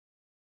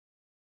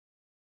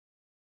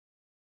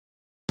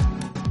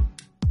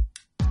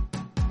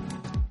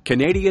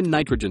Canadian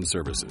Nitrogen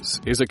Services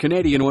is a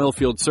Canadian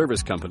oilfield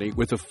service company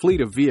with a fleet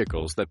of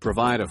vehicles that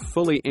provide a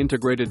fully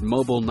integrated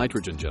mobile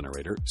nitrogen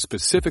generator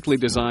specifically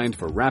designed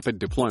for rapid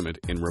deployment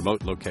in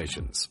remote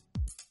locations.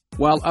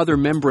 While other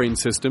membrane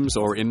systems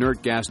or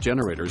inert gas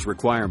generators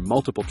require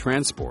multiple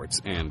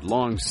transports and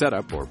long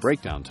setup or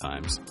breakdown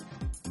times,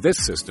 this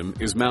system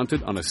is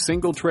mounted on a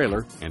single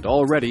trailer and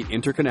already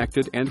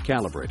interconnected and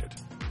calibrated.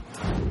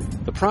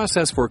 The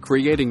process for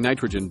creating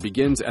nitrogen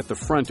begins at the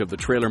front of the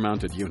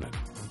trailer-mounted unit.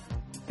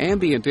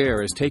 Ambient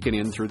air is taken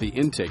in through the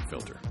intake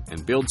filter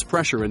and builds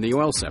pressure in the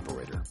oil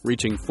separator,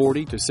 reaching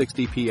 40 to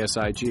 60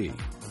 psig.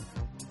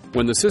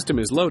 When the system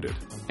is loaded,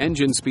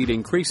 engine speed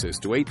increases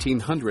to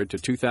 1800 to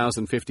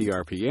 2050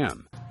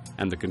 rpm,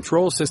 and the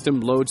control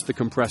system loads the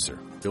compressor,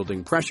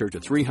 building pressure to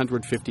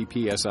 350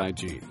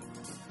 psig.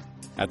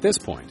 At this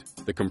point,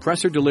 the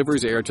compressor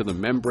delivers air to the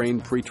membrane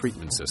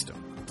pretreatment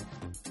system.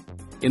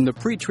 In the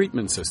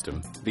pretreatment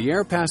system, the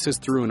air passes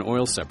through an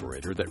oil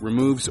separator that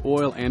removes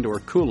oil and/or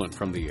coolant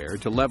from the air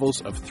to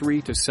levels of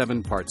 3 to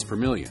 7 parts per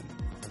million.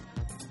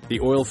 The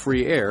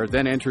oil-free air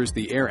then enters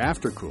the air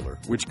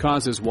aftercooler, which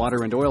causes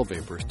water and oil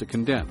vapors to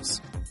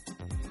condense.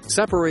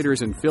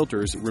 Separators and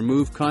filters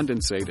remove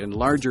condensate and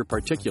larger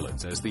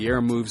particulates as the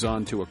air moves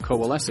on to a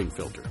coalescing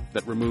filter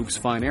that removes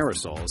fine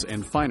aerosols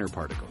and finer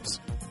particles.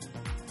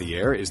 The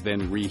air is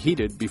then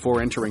reheated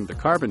before entering the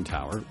carbon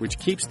tower, which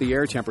keeps the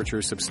air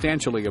temperature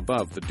substantially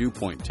above the dew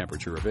point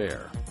temperature of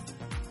air.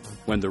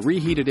 When the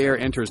reheated air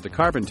enters the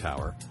carbon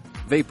tower,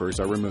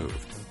 vapors are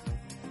removed.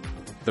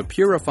 The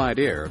purified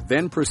air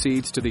then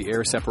proceeds to the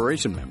air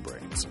separation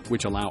membranes,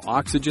 which allow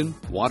oxygen,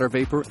 water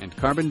vapor, and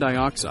carbon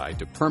dioxide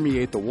to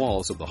permeate the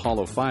walls of the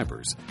hollow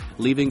fibers,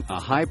 leaving a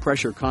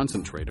high-pressure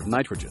concentrate of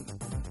nitrogen.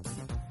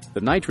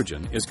 The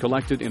nitrogen is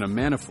collected in a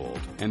manifold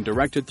and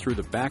directed through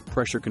the back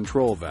pressure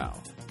control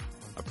valve.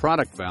 A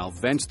product valve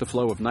vents the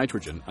flow of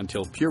nitrogen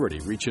until purity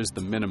reaches the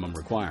minimum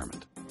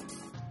requirement.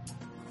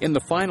 In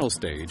the final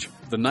stage,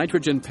 the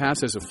nitrogen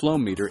passes a flow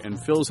meter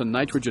and fills a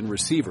nitrogen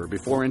receiver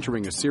before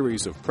entering a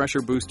series of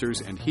pressure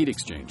boosters and heat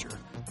exchanger,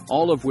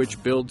 all of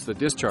which builds the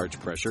discharge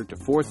pressure to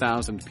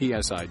 4,000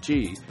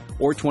 psig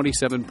or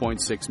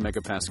 27.6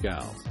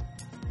 megapascal.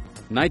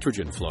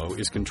 Nitrogen flow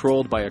is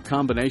controlled by a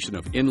combination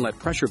of inlet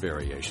pressure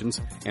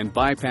variations and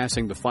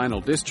bypassing the final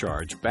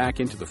discharge back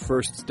into the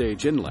first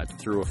stage inlet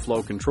through a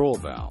flow control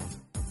valve.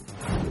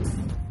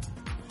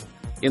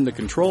 In the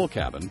control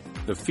cabin,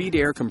 the feed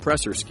air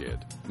compressor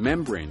skid,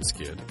 membrane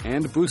skid,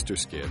 and booster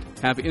skid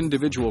have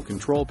individual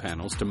control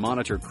panels to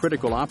monitor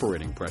critical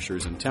operating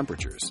pressures and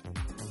temperatures.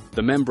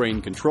 The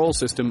membrane control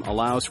system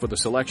allows for the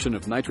selection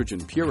of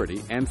nitrogen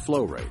purity and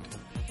flow rate.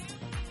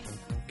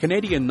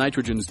 Canadian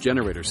Nitrogen's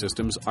generator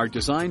systems are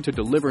designed to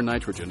deliver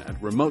nitrogen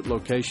at remote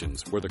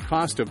locations where the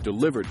cost of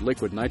delivered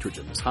liquid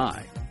nitrogen is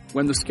high,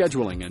 when the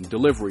scheduling and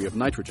delivery of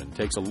nitrogen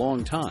takes a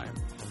long time,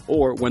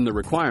 or when the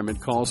requirement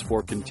calls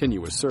for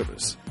continuous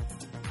service.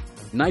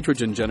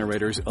 Nitrogen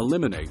generators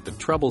eliminate the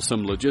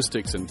troublesome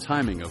logistics and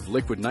timing of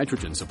liquid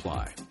nitrogen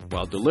supply,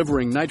 while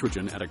delivering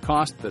nitrogen at a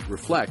cost that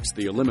reflects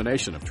the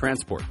elimination of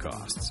transport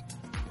costs.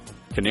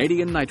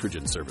 Canadian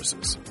Nitrogen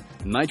Services.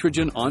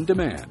 Nitrogen on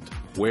demand,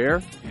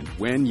 where and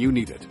when you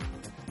need it.